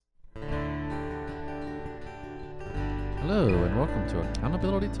Hello and welcome to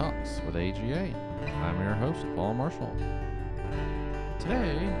Accountability Talks with AGA. I'm your host, Paul Marshall.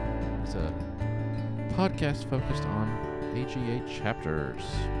 Today is a podcast focused on AGA chapters.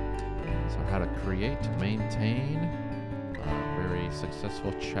 So how to create, maintain a very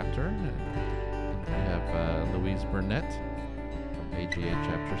successful chapter. And we have Louise Burnett from AGA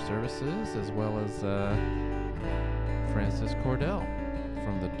Chapter Services, as well as Francis Cordell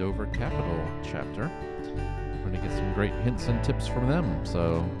from the Dover Capital chapter. We're going to get some great hints and tips from them.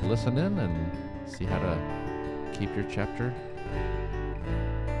 So listen in and see how to keep your chapter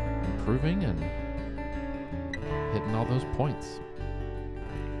improving and hitting all those points.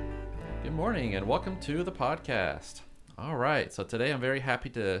 Good morning and welcome to the podcast. All right, so today I'm very happy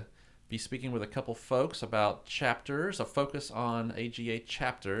to be speaking with a couple folks about chapters, a focus on AGA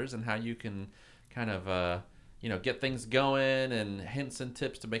chapters and how you can kind of get things going and hints and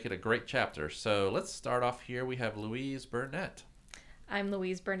tips to make it a great chapter. So let's start off here. We have Louise Burnett. I'm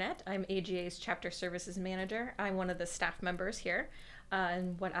Louise Burnett. I'm AGA's Chapter Services Manager. I'm one of the staff members here.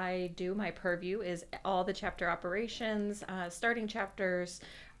 And what I do, my purview, is all the chapter operations, starting chapters,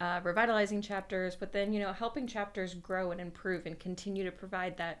 revitalizing chapters, but then, helping chapters grow and improve and continue to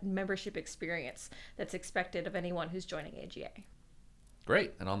provide that membership experience that's expected of anyone who's joining AGA.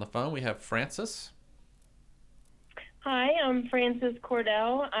 Great. And on the phone, we have Francis. Hi, I'm Francis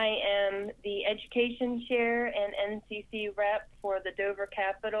Cordell. I am the Education Chair and NCC Rep for the Dover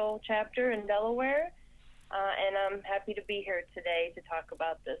Capital Chapter in Delaware, and I'm happy to be here today to talk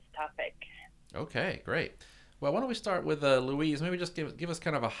about this topic. Okay, great. Well, why don't we start with Louise? Maybe just give us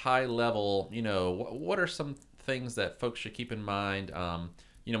kind of a high level, what are some things that folks should keep in mind, when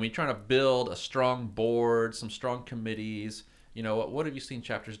you're trying to build a strong board, some strong committees, what have you seen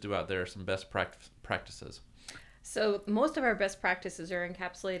chapters do out there, some best practices? So most of our best practices are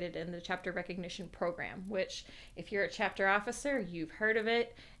encapsulated in the chapter recognition program, which if you're a chapter officer, you've heard of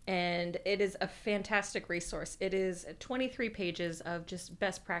it, and it is a fantastic resource. It is 23 pages of just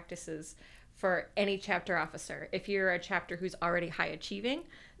best practices for any chapter officer. If you're a chapter who's already high achieving,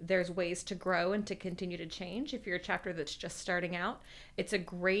 there's ways to grow and to continue to change. If you're a chapter that's just starting out, it's a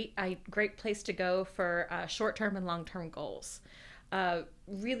great place to go for short-term and long-term goals.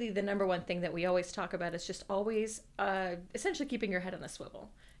 Really the number one thing that we always talk about is just always essentially keeping your head on a swivel,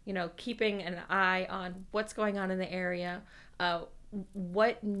 keeping an eye on what's going on in the area,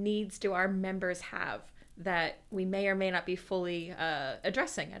 what needs do our members have that we may or may not be fully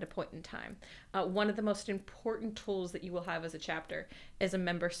addressing at a point in time. One of the most important tools that you will have as a chapter is a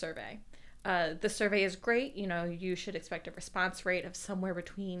member survey. The survey is great. You should expect a response rate of somewhere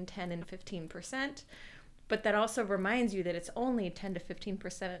between 10 and 15%. But that also reminds you that it's only 10 to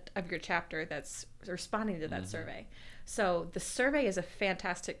 15% of your chapter that's responding to that survey. So the survey is a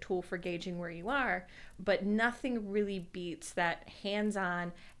fantastic tool for gauging where you are, but nothing really beats that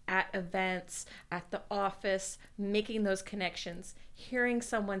hands-on at events, at the office, making those connections, hearing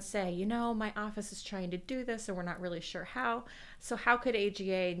someone say, my office is trying to do this and we're not really sure how. So how could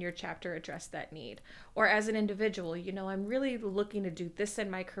AGA and your chapter address that need? Or as an individual, I'm really looking to do this in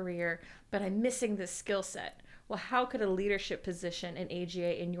my career, but I'm missing this skill set. Well, how could a leadership position in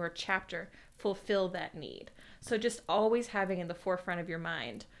AGA in your chapter fulfill that need? So just always having in the forefront of your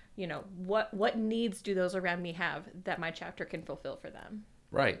mind, what needs do those around me have that my chapter can fulfill for them?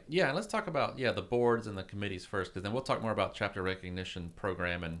 Right. Yeah. And let's talk about, the boards and the committees first, because then we'll talk more about chapter recognition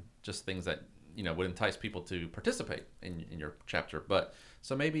program and just things that, would entice people to participate in your chapter. But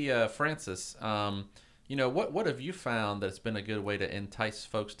so maybe, Francis, what have you found that's been a good way to entice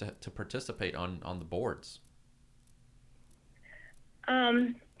folks to participate on the boards? I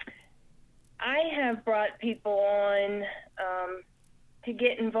have brought people on to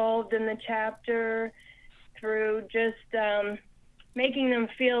get involved in the chapter through just making them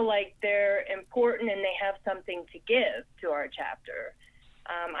feel like they're important and they have something to give to our chapter.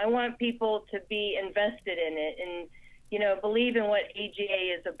 I want people to be invested in it and, believe in what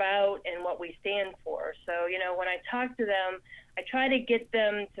AGA is about and what we stand for. So, when I talk to them, I try to get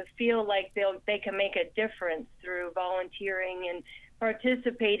them to feel like they can make a difference through volunteering and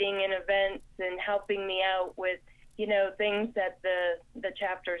participating in events and helping me out with, things that the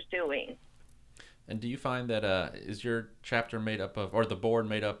chapter's doing. And do you find that is your chapter made up of, or the board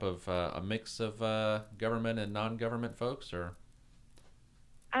made up of a mix of government and non-government folks, or?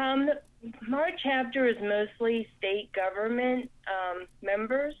 Our chapter is mostly state government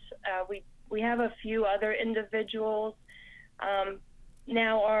members. We have a few other individuals.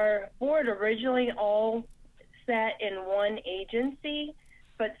 Now, our board originally all sat in one agency,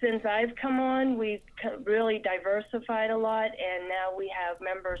 But since I've come on, we've really diversified a lot, and now we have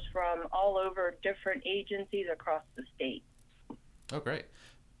members from all over different agencies across the state. Oh, great.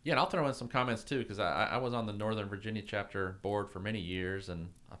 Yeah, and I'll throw in some comments too, because I was on the Northern Virginia chapter board for many years, and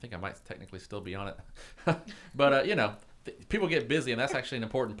I think I might technically still be on it. But, people get busy, and that's actually an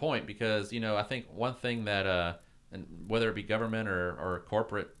important point, because, I think one thing that, and whether it be government or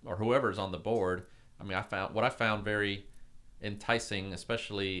corporate or whoever's on the board, I found very enticing,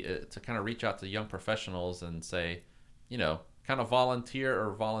 especially to kind of reach out to young professionals and say, kind of volunteer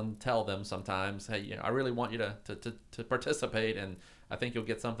or volunteer them sometimes. Hey, I really want you to participate, and I think you'll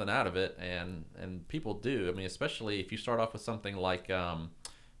get something out of it. And people do. Especially if you start off with something like, the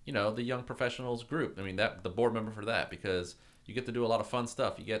young professionals group. That the board member for that, because you get to do a lot of fun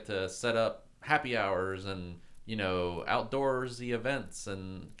stuff. You get to set up happy hours and outdoorsy events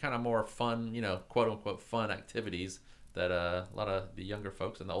and kind of more fun, quote unquote fun activities that a lot of the younger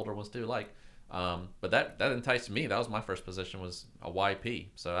folks and the older ones do like. But that enticed me. That was my first position, was a YP.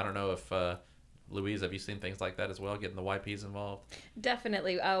 So I don't know if Louise, have you seen things like that as well, getting the YPs involved?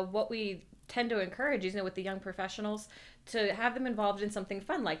 Definitely. What we tend to encourage is, with the young professionals, to have them involved in something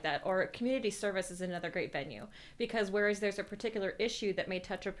fun like that, or community service is another great venue, because whereas there's a particular issue that may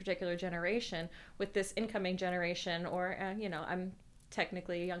touch a particular generation, with this incoming generation, or I'm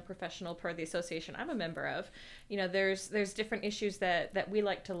technically a young professional per the association I'm a member of, there's different issues that we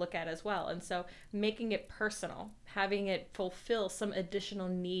like to look at as well. And so making it personal, having it fulfill some additional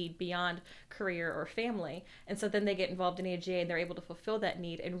need beyond career or family. And so then they get involved in AGA and they're able to fulfill that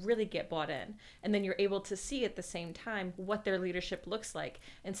need and really get bought in. And then you're able to see at the same time what their leadership looks like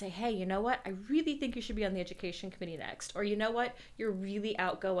and say, hey, you know what? I really think you should be on the education committee next. Or you know what? You're really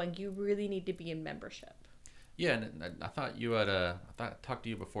outgoing. You really need to be in membership. Yeah, and I thought I talked to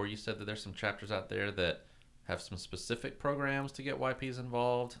you before. You said that there's some chapters out there that have some specific programs to get YPs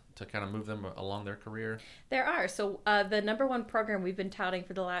involved to kind of move them along their career. There are. So the number one program we've been touting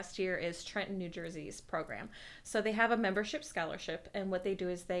for the last year is Trenton, New Jersey's program. So they have a membership scholarship, and what they do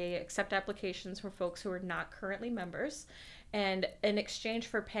is they accept applications from folks who are not currently members. And in exchange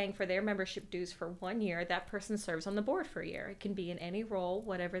for paying for their membership dues for 1 year, that person serves on the board for a year. It can be in any role,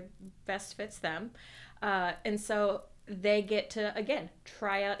 whatever best fits them. And so they get to, again,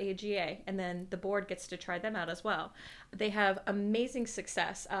 try out AGA, and then the board gets to try them out as well. They have amazing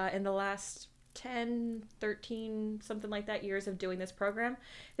success in the last 10, 13, something like that, years of doing this program.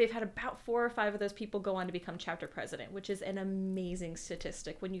 They've had about 4 or 5 of those people go on to become chapter president, which is an amazing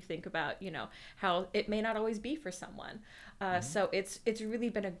statistic when you think about, how it may not always be for someone. So it's really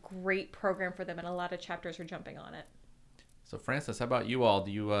been a great program for them, and a lot of chapters are jumping on it. So Frances, how about you all?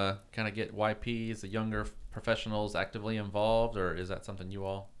 Do you kind of get YPs, the younger professionals, actively involved, or is that something you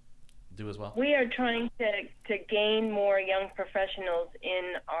all do as well? We are trying to gain more young professionals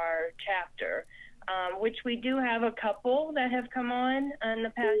in our chapter, which we do have a couple that have come on in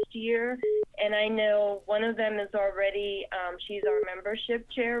the past year. And I know one of them is already, she's our membership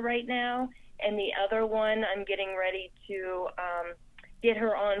chair right now. And the other one, I'm getting ready to get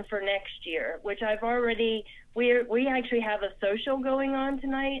her on for next year, which I've already, we actually have a social going on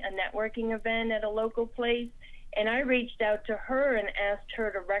tonight, a networking event at a local place. And I reached out to her and asked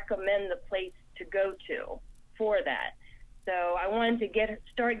her to recommend the place to go to for that. So I wanted to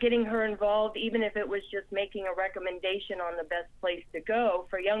start getting her involved, even if it was just making a recommendation on the best place to go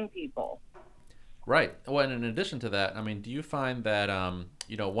for young people. Right. Well, and in addition to that, do you find that,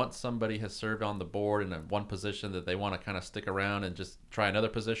 once somebody has served on the board in one position, that they want to kind of stick around and just try another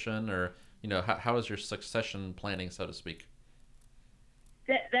position, or, how is your succession planning, so to speak?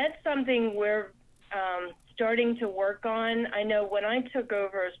 That's something we're starting to work on. I know when I took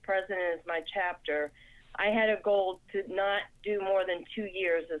over as president of my chapter, I had a goal to not do more than 2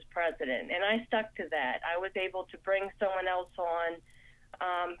 years as president, and I stuck to that. I was able to bring someone else on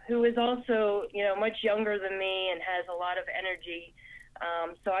who is also, much younger than me and has a lot of energy.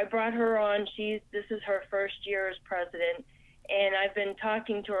 So I brought her on. This is her first year as president, and I've been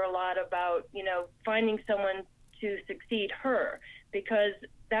talking to her a lot about, finding someone to succeed her, because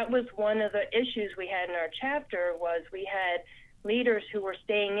that was one of the issues we had in our chapter. Was we had leaders who were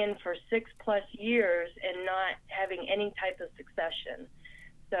staying in for 6+ years and not having any type of succession.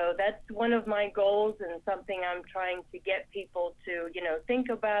 So that's one of my goals, and something I'm trying to get people to, think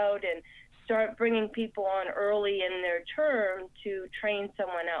about, and start bringing people on early in their term to train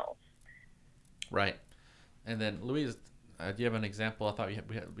someone else. Right. And then, Louise, do you have an example? I thought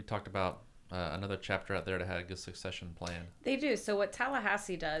we talked about another chapter out there that had a good succession plan. They do. So what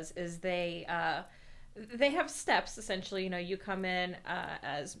Tallahassee does is they They have steps, essentially. You come in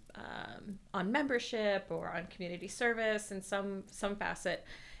as on membership or on community service in some facet.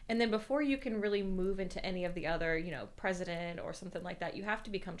 And then before you can really move into any of the other, president or something like that, you have to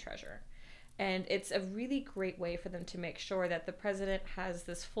become treasurer. And it's a really great way for them to make sure that the president has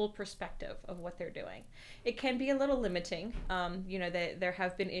this full perspective of what they're doing. It can be a little limiting. There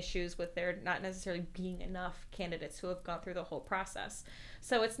have been issues with there not necessarily being enough candidates who have gone through the whole process.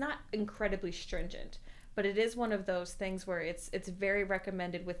 So it's not incredibly stringent, but it is one of those things where it's very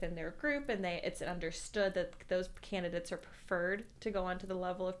recommended within their group, and it's understood that those candidates are preferred to go on to the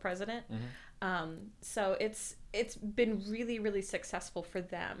level of president. So it's been really, really successful for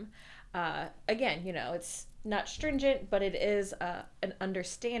them. Again, it's not stringent, but it is an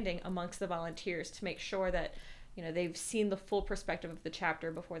understanding amongst the volunteers to make sure that, they've seen the full perspective of the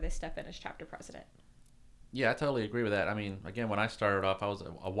chapter before they step in as chapter president. Yeah, I totally agree with that. I mean, again, when I started off, I was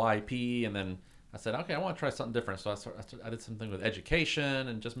a YP, and then I said, okay, I want to try something different. So I did something with education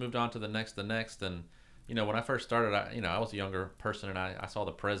and just moved on to the next. And, when I first started, I was a younger person, and I saw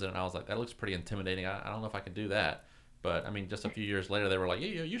the president, and I was like, that looks pretty intimidating. I don't know if I can do that. But, I mean, just a few years later, they were like,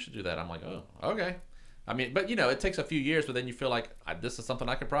 yeah, you should do that. I'm like, oh, okay. I mean, but, it takes a few years, but then you feel like this is something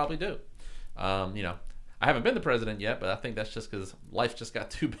I could probably do. I haven't been the president yet, but I think that's just because life just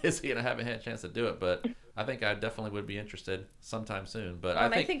got too busy and I haven't had a chance to do it. But I think I definitely would be interested sometime soon. But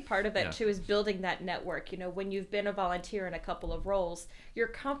I think part of that, too, is building that network. When you've been a volunteer in a couple of roles, you're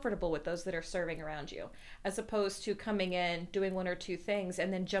comfortable with those that are serving around you, as opposed to coming in, doing one or two things,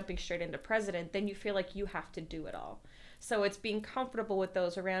 and then jumping straight into president. Then you feel like you have to do it all. So it's being comfortable with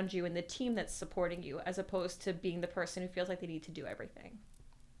those around you and the team that's supporting you, as opposed to being the person who feels like they need to do everything.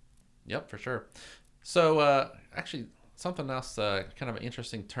 Yep, for sure. So actually, something else, kind of an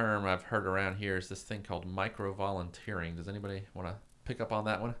interesting term I've heard around here is this thing called micro-volunteering. Does anybody want to pick up on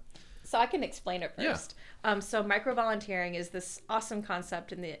that one? So I can explain it first. Yeah. So micro-volunteering is this awesome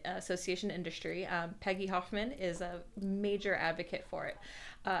concept in the association industry. Peggy Hoffman is a major advocate for it.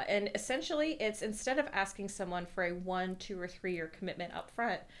 And essentially, it's instead of asking someone for a 1, 2, or 3 year commitment up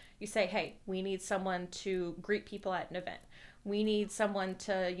front, you say, hey, we need someone to greet people at an event. We need someone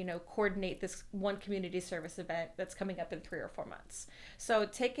to, coordinate this one community service event that's coming up in 3 or 4 months. So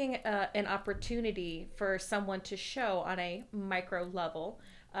taking an opportunity for someone to show on a micro level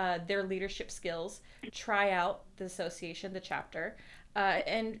their leadership skills, try out the association, the chapter,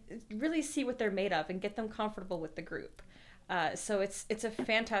 and really see what they're made of and get them comfortable with the group. So it's a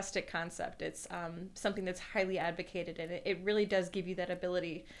fantastic concept. It's something that's highly advocated, and it really does give you that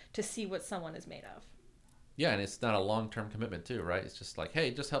ability to see what someone is made of. Yeah, and it's not a long-term commitment too, right? It's just like,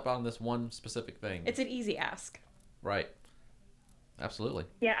 hey, just help out on this one specific thing. It's an easy ask. Right. Absolutely.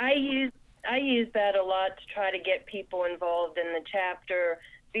 Yeah, I use that a lot to try to get people involved in the chapter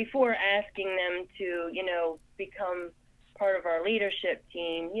before asking them to, become part of our leadership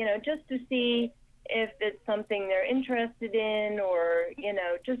team, just to see if it's something they're interested in or,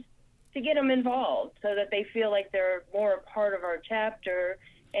 just to get them involved so that they feel like they're more a part of our chapter.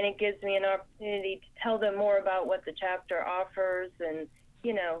 And it gives me an opportunity to tell them more about what the chapter offers and,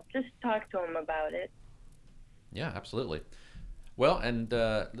 just talk to them about it. Yeah, absolutely. Well, and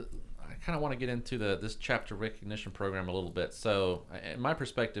I kind of want to get into this chapter recognition program a little bit. So my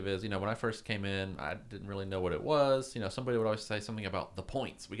perspective is, when I first came in, I didn't really know what it was. Somebody would always say something about the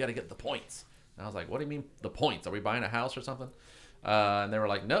points. We got to get the points. And I was like, what do you mean the points? Are we buying a house or something? And they were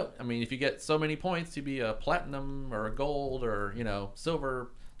like, no. I mean, if you get so many points, you'd be a platinum or a gold or,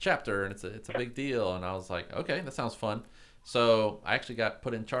 silver chapter, and it's a big deal. And I was like, okay, that sounds fun. So I actually got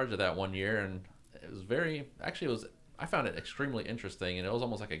put in charge of that one year, and I found it extremely interesting, and it was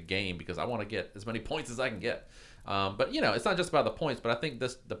almost like a game because I want to get as many points as I can get. But it's not just about the points, but I think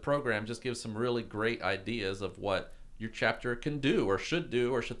the program just gives some really great ideas of what your chapter can do or should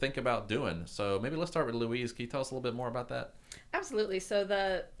think about doing. So maybe let's start with Louise. Can you tell us a little bit more about that? Absolutely. So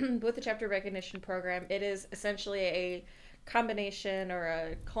with the chapter recognition program, it is essentially a combination or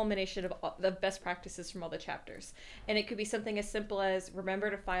a culmination of all the best practices from all the chapters. And it could be something as simple as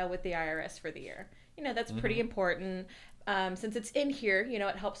remember to file with the IRS for the year. That's pretty important. Since it's in here,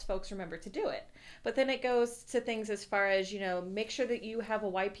 it helps folks remember to do it. But then it goes to things as far as, make sure that you have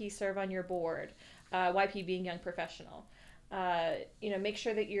a YP serve on your board, YP being young professional. Make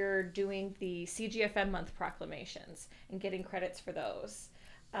sure that you're doing the CGFM month proclamations and getting credits for those.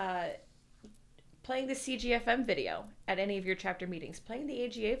 Playing the CGFM video at any of your chapter meetings, playing the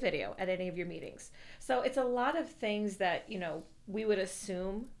AGA video at any of your meetings. So it's a lot of things that, we would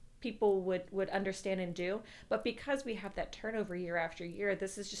assume people would understand and do. But because we have that turnover year after year,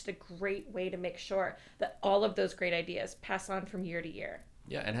 this is just a great way to make sure that all of those great ideas pass on from year to year.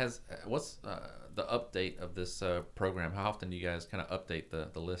 Yeah, and has what's the update of this program? How often do you guys kind of update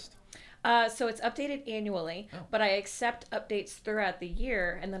the list? So it's updated annually, but I accept updates throughout the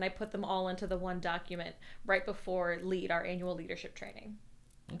year, and then I put them all into the one document right before our annual leadership training.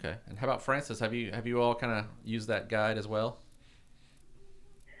 Okay. And how about Francis? Have you all kind of used that guide as well?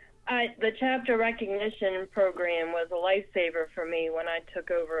 The chapter recognition program was a lifesaver for me when I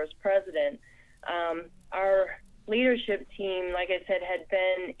took over as president. Our leadership team, like I said, had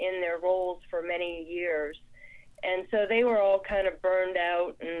been in their roles for many years, and so they were all kind of burned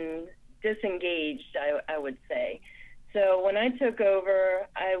out and disengaged, I would say. So when I took over,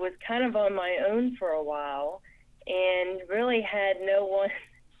 I was kind of on my own for a while and really had no one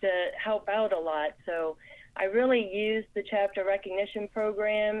to help out a lot. So I really used the chapter recognition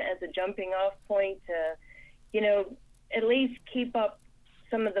program as a jumping off point to, at least keep up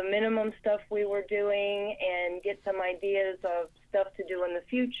some of the minimum stuff we were doing and get some ideas of stuff to do in the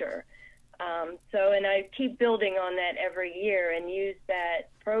future. And I keep building on that every year and use that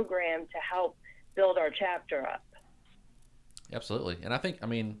program to help build our chapter up. Absolutely. And I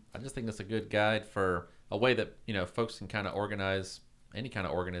just think that's a good guide for a way that, folks can kind of organize any kind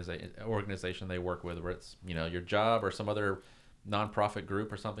of organization they work with, where it's, your job or some other nonprofit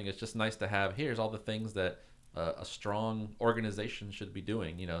group or something. It's just nice to have, here's all the things that a strong organization should be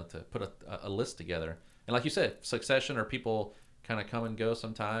doing, to put a list together. And like you said, succession, or people kind of come and go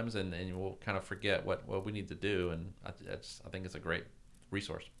sometimes, and we'll kind of forget what we need to do. And I think it's a great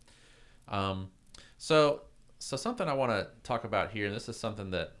resource. So something I want to talk about here, and this is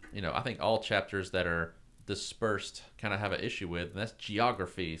something that, I think all chapters that are dispersed kind of have an issue with, and that's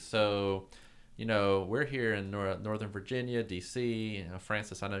geography. So, we're here in Northern Virginia, DC.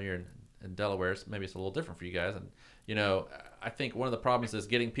 Francis, I know you're in Delaware, so maybe it's a little different for you guys. And, I think one of the problems is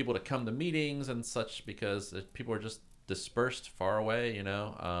getting people to come to meetings and such, because people are just dispersed far away,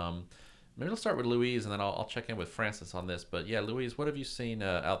 Maybe let's start with Louise, and then I'll check in with Francis on this. But yeah, Louise, what have you seen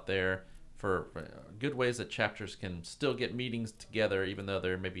out there for good ways that chapters can still get meetings together, even though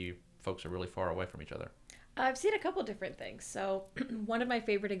maybe folks are really far away from each other? I've seen a couple different things. So one of my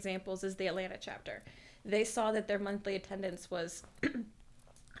favorite examples is the Atlanta chapter. They saw that their monthly attendance was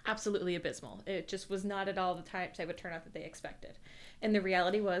absolutely abysmal. It just was not at all the type of turnout that they expected. And the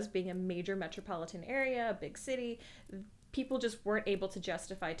reality was, being a major metropolitan area, a big city, people just weren't able to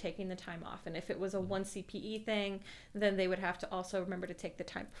justify taking the time off. And if it was a 1 CPE thing, then they would have to also remember to take the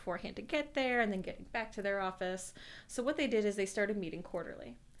time beforehand to get there and then getting back to their office. So what they did is they started meeting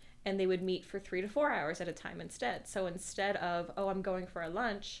quarterly. And they would meet for 3 to 4 hours at a time instead. So instead of, I'm going for a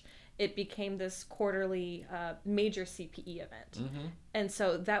lunch, it became this quarterly major CPE event. Mm-hmm. And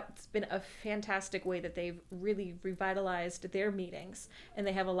so that's been a fantastic way that they've really revitalized their meetings, and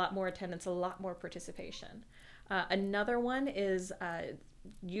they have a lot more attendance, a lot more participation. Another one is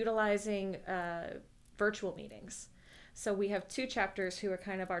utilizing virtual meetings. So we have 2 chapters who are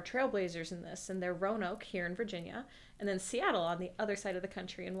kind of our trailblazers in this, and they're Roanoke here in Virginia, and then Seattle on the other side of the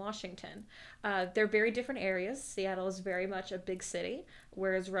country in Washington. They're very different areas. Seattle is very much a big city,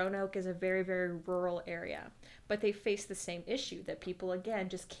 whereas Roanoke is a very, very rural area. But they face the same issue, that people, again,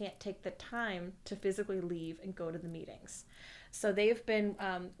 just can't take the time to physically leave and go to the meetings. So they've been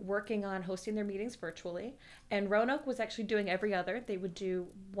working on hosting their meetings virtually. And Roanoke was actually doing every other. They would do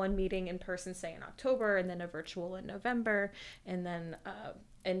one meeting in person, say in October, and then a virtual in November, and then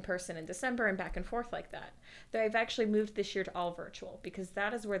in person in December, and back and forth like that. They've actually moved this year to all virtual, because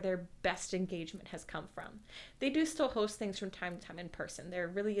that is where their best engagement has come from. They do still host things from time to time in person. There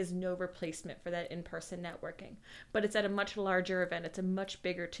really is no replacement for that in-person networking, but it's at a much larger event. It's a much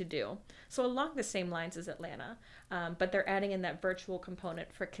bigger to-do. So along the same lines as Atlanta, but they're adding in that virtual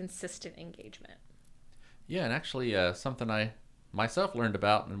component for consistent engagement. Yeah, and actually something I myself learned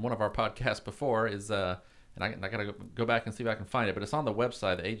about in one of our podcasts before is and I got to go back and see if I can find it, but it's on the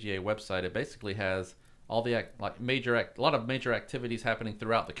website, the AGA website. It basically has all the a lot of major activities happening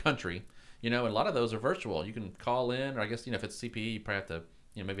throughout the country, and a lot of those are virtual. You can call in, or I guess, if it's CPE, you probably have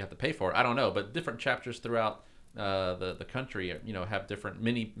to, maybe have to pay for it. I don't know, but different chapters throughout the country, have different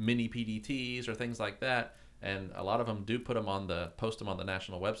mini PDTs or things like that, and a lot of them do post them on the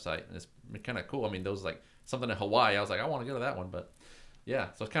national website, and it's kind of cool. Those like something in Hawaii, I was like, I want to go to that one, but yeah,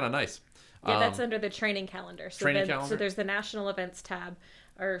 so it's kind of nice. Yeah, that's under the training calendar. So calendar? So there's the national events tab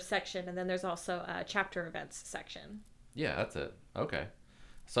or section, and then there's also a chapter events section. Yeah, that's it. Okay.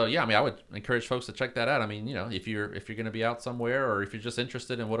 So yeah, I mean, I would encourage folks to check that out. I mean, if you're going to be out somewhere, or if you're just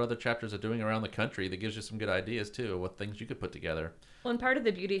interested in what other chapters are doing around the country, that gives you some good ideas too, what things you could put together. Well, and part of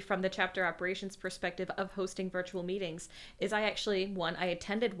the beauty from the chapter operations perspective of hosting virtual meetings is I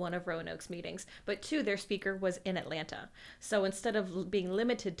attended one of Roanoke's meetings, but two, their speaker was in Atlanta. So instead of being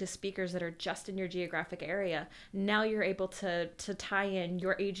limited to speakers that are just in your geographic area, now you're able to tie in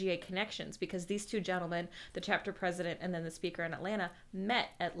your AGA connections, because these two gentlemen, the chapter president and then the speaker in Atlanta, met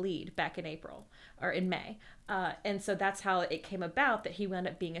at LEAD back in April or in May. And so that's how it came about that he wound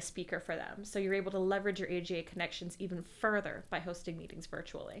up being a speaker for them. So you're able to leverage your AGA connections even further by hosting meetings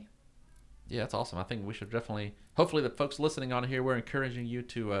virtually. Yeah, that's awesome. I think we should definitely, hopefully the folks listening on here, we're encouraging you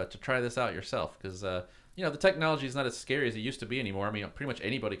to try this out yourself, because the technology is not as scary as it used to be anymore. I mean, pretty much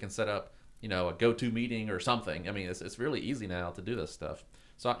anybody can set up, a go-to meeting or something. I mean, it's really easy now to do this stuff.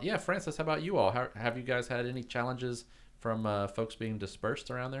 So yeah, Frances, how about you all? Have you guys had any challenges from folks being dispersed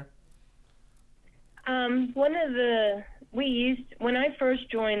around there? When I first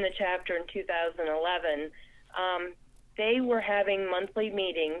joined the chapter in 2011, they were having monthly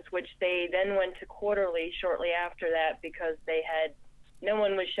meetings, which they then went to quarterly shortly after that, because no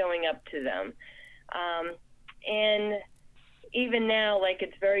one was showing up to them. And even now,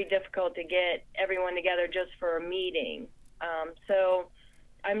 it's very difficult to get everyone together just for a meeting. So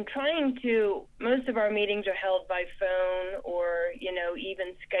I'm most of our meetings are held by phone or,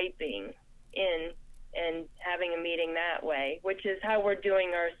 even Skyping in and having a meeting that way, which is how we're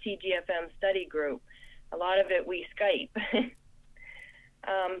doing our CGFM study group. A lot of it we Skype.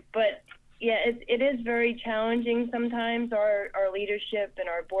 But yeah, it is very challenging sometimes. Our leadership and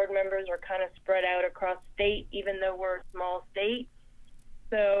our board members are kind of spread out across state, even though we're a small state.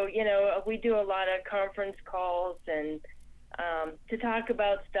 So, we do a lot of conference calls and to talk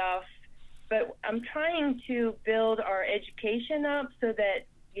about stuff. But I'm trying to build our education up so that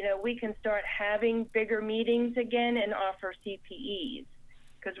we can start having bigger meetings again and offer CPEs,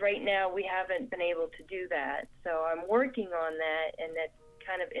 because right now we haven't been able to do that. So I'm working on that, and that's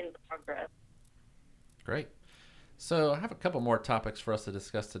kind of in progress. Great. So I have a couple more topics for us to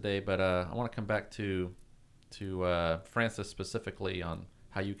discuss today, but I want to come back to Frances specifically on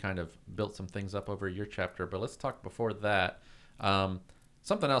how you kind of built some things up over your chapter. But let's talk before that.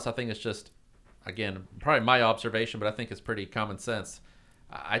 Something else I think is just, again, probably my observation, but I think it's pretty common sense.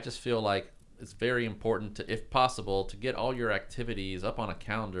 I just feel like it's very important to, if possible, to get all your activities up on a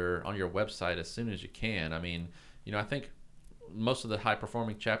calendar on your website as soon as you can. I mean, I think most of the high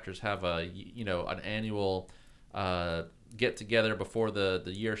performing chapters have an annual get together before the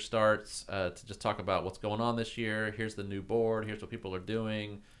year starts to just talk about what's going on this year. Here's the new board. Here's what people are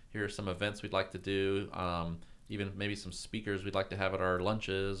doing. Here are some events we'd like to do. Even maybe some speakers we'd like to have at our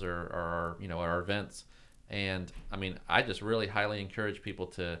lunches or our events. And I mean, I just really highly encourage people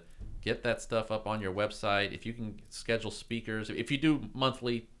to get that stuff up on your website. If you can schedule speakers, if you do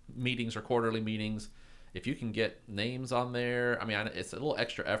monthly meetings or quarterly meetings, if you can get names on there, I mean, it's a little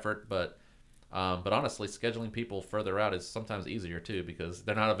extra effort, but honestly, scheduling people further out is sometimes easier too, because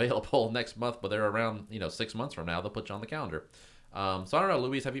they're not available next month, but they're around 6 months from now. They'll put you on the calendar. So I don't know,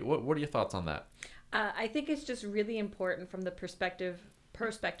 Louise, what are your thoughts on that? I think it's just really important from the prospective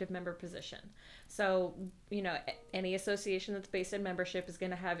member position. So, any association that's based in membership is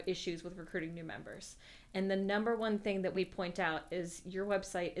going to have issues with recruiting new members. And the number one thing that we point out is your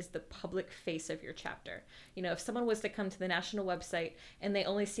website is the public face of your chapter. If someone was to come to the national website and they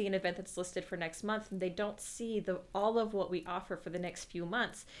only see an event that's listed for next month, and they don't see all of what we offer for the next few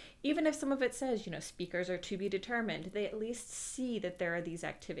months, even if some of it says, speakers are to be determined, they at least see that there are these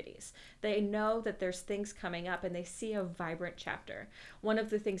activities. They know that there's things coming up, and they see a vibrant chapter. One of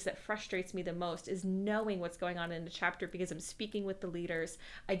the things that frustrates me the most is knowing what's going on in the chapter, because I'm speaking with the leaders.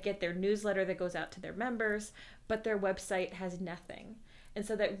 I get their newsletter that goes out to their members, but their website has nothing. And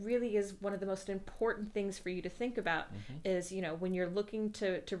so that really is one of the most important things for you to think about is, when you're looking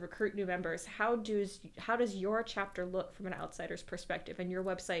to recruit new members, how does your chapter look from an outsider's perspective? And your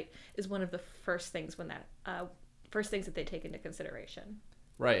website is one of the first things that they take into consideration.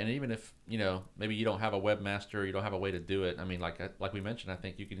 Right, and even if, maybe you don't have a webmaster, you don't have a way to do it. I mean, like we mentioned, I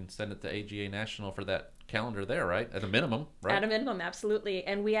think you can send it to AGA National for that calendar there, right? At a minimum, right? At a minimum, absolutely.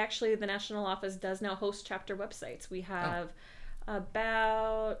 And we actually, the national office does now host chapter websites. We have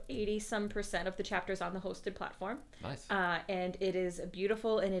about 80% of the chapters on the hosted platform. Nice. And it is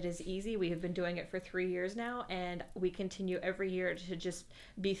beautiful and it is easy. We have been doing it for 3 years now, and we continue every year to just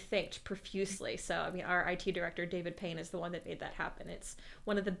be thanked profusely. So, I mean, our IT director, David Payne, is the one that made that happen. It's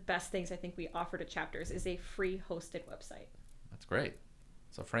one of the best things I think we offer to chapters is a free hosted website. That's great.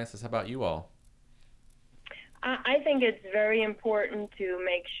 So, Frances, how about you all? I think it's very important to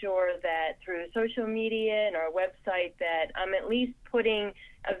make sure that through social media and our website that I'm at least putting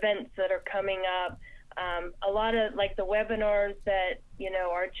events that are coming up. A lot of like the webinars that,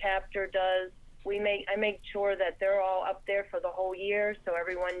 our chapter does, I make sure that they're all up there for the whole year so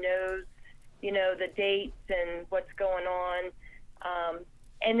everyone knows, the dates and what's going on.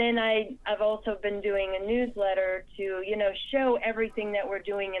 And then I've also been doing a newsletter to, show everything that we're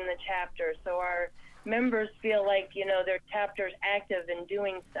doing in the chapter so our members feel like, their chapter's active and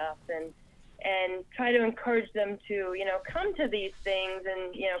doing stuff and try to encourage them to, come to these things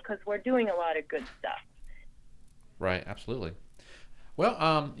and, because we're doing a lot of good stuff. Right, absolutely.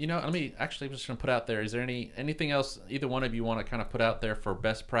 Well, let me actually, I'm just going to put out there, is there anything else either one of you want to kind of put out there for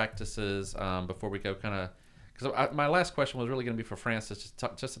best practices before we go kind of, because my last question was really going to be for Francis,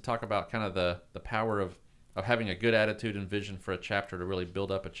 just to talk about kind of the power of having a good attitude and vision for a chapter to really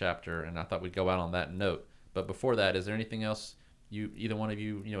build up a chapter, and I thought we'd go out on that note. But before that, is there anything else either one of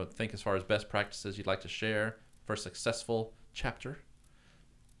you, think as far as best practices you'd like to share for a successful chapter?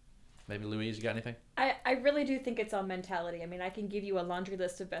 Maybe Louise, you got anything? I really do think it's all mentality. I mean, I can give you a laundry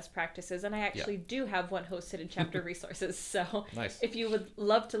list of best practices, and I actually do have one hosted in Chapter Resources. So nice. If you would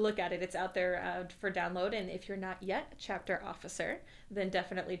love to look at it, it's out there for download. And if you're not yet a chapter officer, then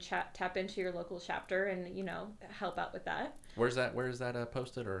definitely tap into your local chapter and, help out with that. Where is that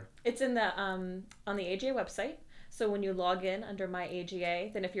posted? Or it's in the on the AGA website. So when you log in under My AGA,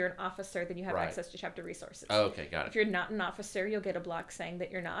 then if you're an officer, then you have access to chapter resources. Oh, okay, got it. If you're not an officer, you'll get a block saying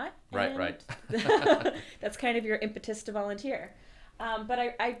that you're not. Right. That's kind of your impetus to volunteer. But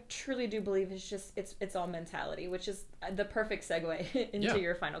I truly do believe it's all mentality, which is the perfect segue into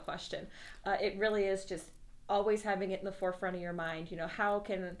your final question. It really is just always having it in the forefront of your mind. How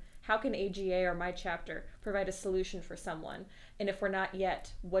can AGA or my chapter provide a solution for someone? And if we're not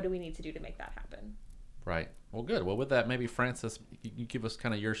yet, what do we need to do to make that happen? Right. Well, good. Well, with that, maybe Francis, you give us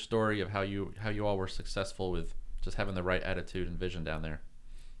kind of your story of how you all were successful with just having the right attitude and vision down there.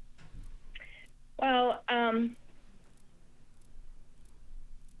 Well,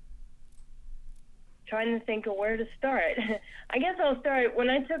 trying to think of where to start. I guess I'll start.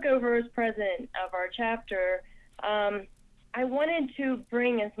 When I took over as president of our chapter, I wanted to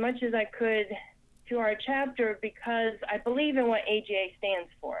bring as much as I could to our chapter because I believe in what AGA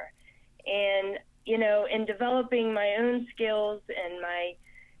stands for. And in developing my own skills and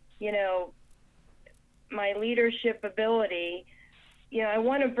my leadership ability, I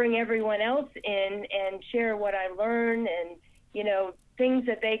want to bring everyone else in and share what I learn and, things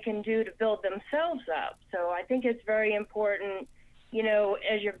that they can do to build themselves up. So I think it's very important,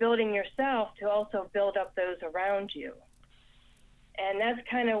 as you're building yourself, to also build up those around you. And that's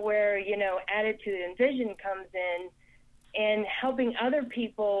kind of where, attitude and vision comes in, and helping other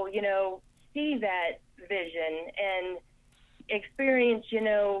people, see that vision and experience,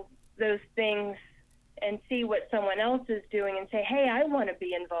 those things and see what someone else is doing and say, hey, I want to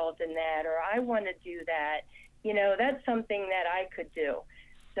be involved in that, or I want to do that. That's something that I could do.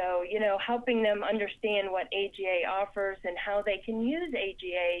 So, helping them understand what AGA offers and how they can use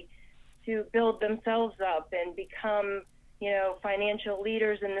AGA to build themselves up and become, financial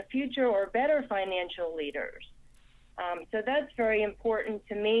leaders in the future or better financial leaders. So that's very important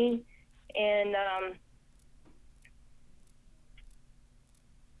to me. And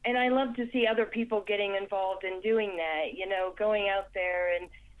I love to see other people getting involved in doing that, going out there and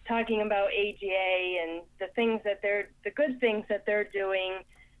talking about AGA and the good things that they're doing.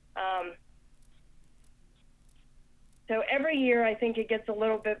 So every year I think it gets a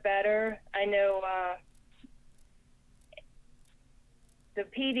little bit better. I know the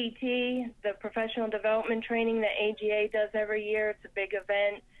PDT, the professional development training that AGA does every year, it's a big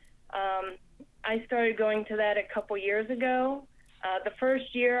event. I started going to that a couple years ago. The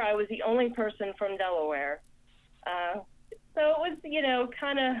first year I was the only person from Delaware. So it was,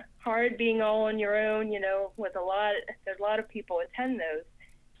 kind of hard being all on your own, there's a lot of people attend those.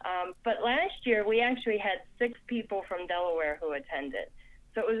 But last year we actually had 6 people from Delaware who attended.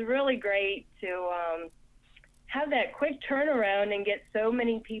 So it was really great to have that quick turnaround and get so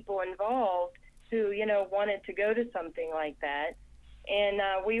many people involved who, wanted to go to something like that. And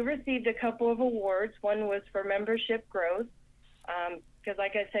we received a couple of awards. One was for membership growth, because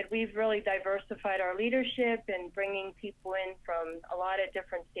like I said, we've really diversified our leadership and bringing people in from a lot of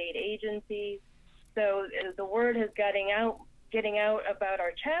different state agencies. So the word is getting out about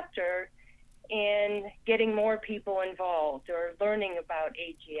our chapter and getting more people involved or learning about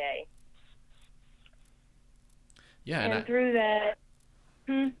AGA. Yeah, and through that...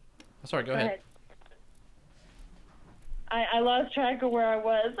 Sorry, go ahead. I lost track of where I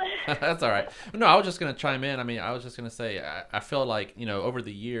was. That's all right. No, I was just going to chime in. I mean, I was just going to say, I feel like, over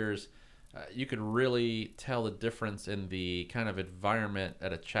the years, you could really tell the difference in the kind of environment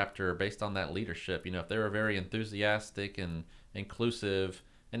at a chapter based on that leadership. If they were very enthusiastic and inclusive,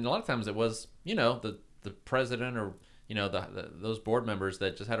 and a lot of times it was, the president or, those board members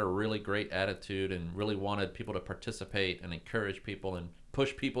that just had a really great attitude and really wanted people to participate and encourage people and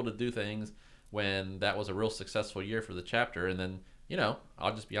push people to do things, when that was a real successful year for the chapter. And then,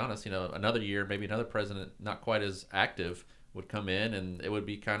 I'll just be honest, another year, maybe another president not quite as active would come in, and it would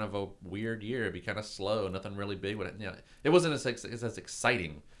be kind of a weird year. It'd be kind of slow, nothing really big. It wasn't as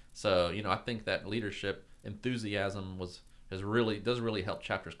exciting. So, I think that leadership enthusiasm does really help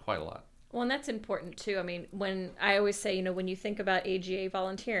chapters quite a lot. Well, and that's important too. I mean, when I always say, when you think about AGA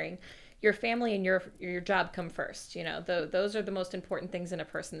volunteering, your family and your job come first. Those are the most important things in a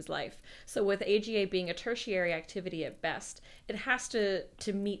person's life. So with AGA being a tertiary activity at best, it has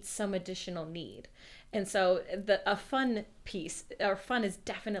to meet some additional need. And so a fun piece, or fun is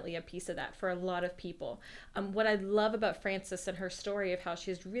definitely a piece of that for a lot of people. What I love about Frances and her story of how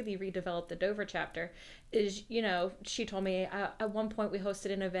she's really redeveloped the Dover chapter is, she told me at one point we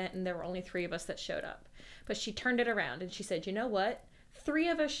hosted an event and there were only 3 of us that showed up. But she turned it around and she said, you know what? 3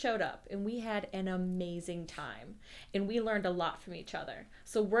 of us showed up and we had an amazing time and we learned a lot from each other.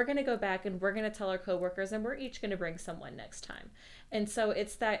 So we're going to go back and we're going to tell our coworkers, and we're each going to bring someone next time. And so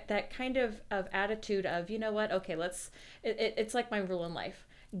it's that kind of attitude of, you know what? Okay, it's like my rule in life.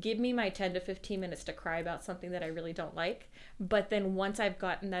 Give me my 10 to 15 minutes to cry about something that I really don't like. But then once I've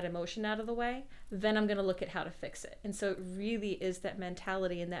gotten that emotion out of the way, then I'm going to look at how to fix it. And so it really is that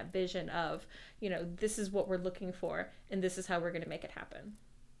mentality and that vision of, this is what we're looking for and this is how we're going to make it happen.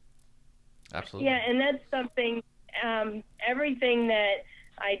 Absolutely. Yeah, and that's something, everything that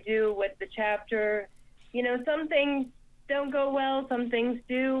I do with the chapter, some things don't go well, some things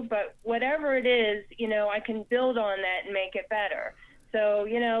do, but whatever it is, I can build on that and make it better. So,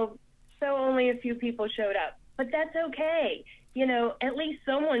 so only a few people showed up, but that's okay. At least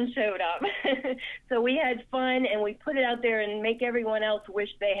someone showed up. So we had fun and we put it out there and make everyone else wish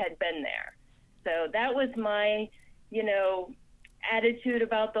they had been there. So that was my, attitude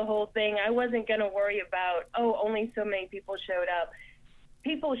about the whole thing. I wasn't going to worry about, only so many people showed up.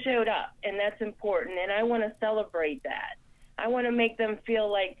 People showed up, and that's important, and I want to celebrate that. I want to make them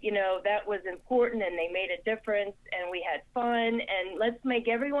feel like, that was important and they made a difference and we had fun, and let's make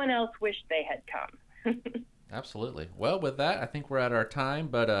everyone else wish they had come. Absolutely. Well, with that, I think we're at our time,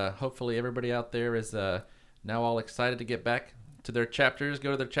 but hopefully everybody out there is now all excited to get back to their chapters, go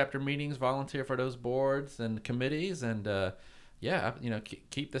to their chapter meetings, volunteer for those boards and committees, and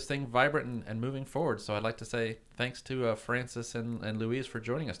keep this thing vibrant and moving forward. So I'd like to say thanks to Frances and Louise for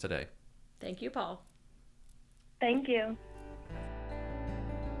joining us today. Thank you, Paul. Thank you.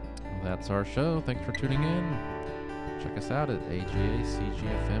 Well, that's our show. Thanks for tuning in. Check us out at agacgfm.org.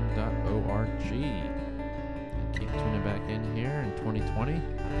 And keep tuning back in here in 2020.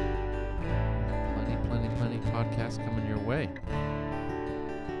 Plenty podcasts coming your way.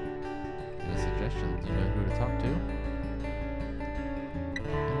 Any suggestions? You know who to talk to.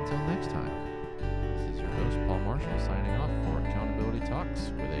 And until next time, this is your host, Paul Marshall, signing off for Accountability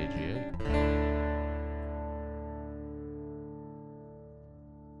Talks with AGA.